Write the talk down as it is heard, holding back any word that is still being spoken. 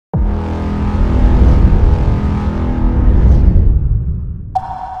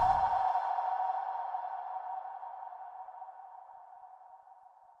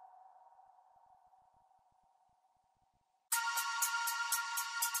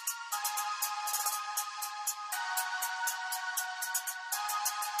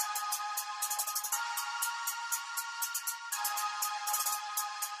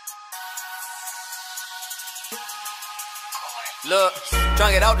Look,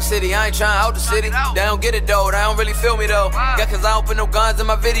 tryna get out the city, I ain't tryna out the city. They don't get it though, they don't really feel me though. Yeah, cause I don't put no guns in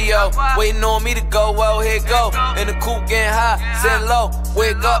my video. Waiting on me to go, well here it go. In the coupe getting high, sitting low.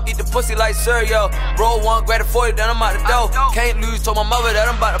 Wake up, eat the pussy like cereal. Roll one, grab a 40, then I'm out the dough. Can't lose, told my mother that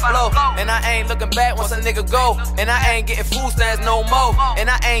I'm about to blow. And I ain't looking back once a nigga go. And I ain't getting food stamps no more. And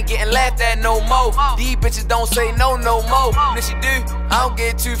I ain't getting laughed at no more. These bitches don't say no more. And if she do, I don't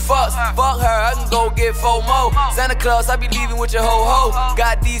get two fucks. Fuck her, I can go get 4 more. Santa Claus, I be leaving with your ho-ho.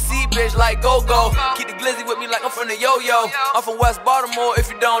 Got DC bitch like go-go. Keep the glizzy with me like I'm from the yo-yo. I'm from West Baltimore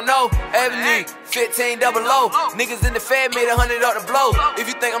if you don't know. Avenue, 15 double O. Niggas in the Fed made 100 off the blow. If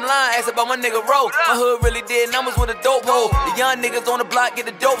you think I'm lying, ask about my nigga Ro. My hood really did numbers with a dope hole. The young niggas on the block get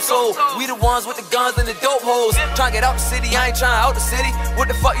the dope sold. We the ones with the guns and the dope holes. Tryna get out the city, I ain't tryna out the city. What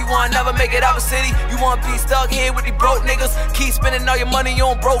the fuck you want, never make it out the city? You wanna be stuck here with these broke niggas? Keep spending all your money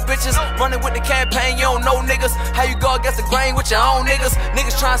on broke bitches. Running with the campaign, you don't know niggas. How you go against the grain with your own niggas?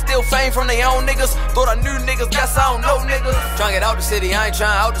 Niggas tryna steal fame from their own niggas. Thought I knew niggas, guess I don't know niggas. Tryna get out the city, I ain't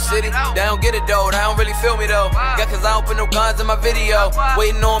tryna out the city. They don't get it though, they don't really feel me though. Yeah, cause I don't put no guns in my video.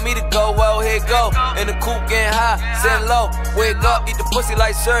 Waiting on me to go, well here it go. In the coupe getting high, sitting low. Wake up, eat the pussy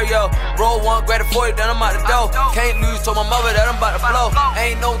like cereal. Roll one, grab a 40, then I'm out the dough. Can't lose, told my mother that I'm about to blow.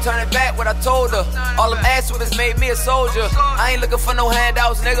 Ain't no turning back what I told her. All them ass whippers made me a soldier. I ain't looking for no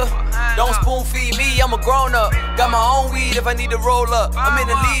handouts, nigga. Don't spoon feed me, I'm a grown up. Got my own weed if I need to roll up. I'm in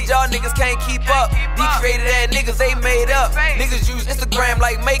the lead, y'all niggas can't keep up. These created ass niggas, they made up. Niggas use Instagram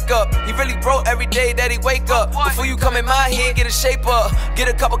like makeup. He really broke every day that he wake up. Before you come in my head, get a shape up. Get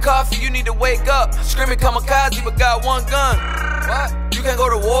a cup of coffee, you need to wake up. Screaming kamikaze, but got one gun. What? You can't go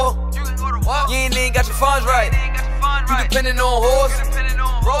to war. You ain't even got your funds right. You depending on horse.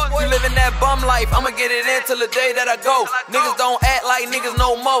 You living that bum life, I'ma get it in till the day that I go. Niggas don't act like niggas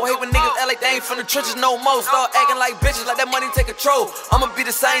no more. Hate when niggas act like they ain't from the trenches no more. Start acting like bitches, like that money take control. I'ma be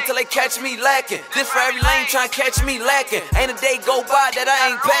the same till they catch me lacking. This for every lane trying to catch me lacking. Ain't a day go by that I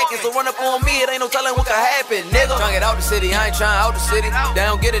ain't packing. So run up on me, it ain't no telling what can happen, nigga. Tryna get out the city, I ain't tryna out the city. They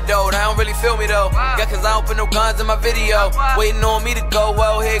don't get it though, they don't really feel me though. Yeah, cause I don't put no guns in my video. Waiting on me to go,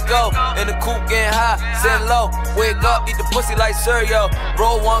 well here it go. In the coupe getting high, sitting low. Wake up, eat the pussy like cereal.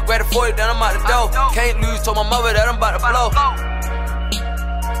 Roll one, grab a 40, then I'm out the dough. Can't lose, told my mother that I'm about to blow.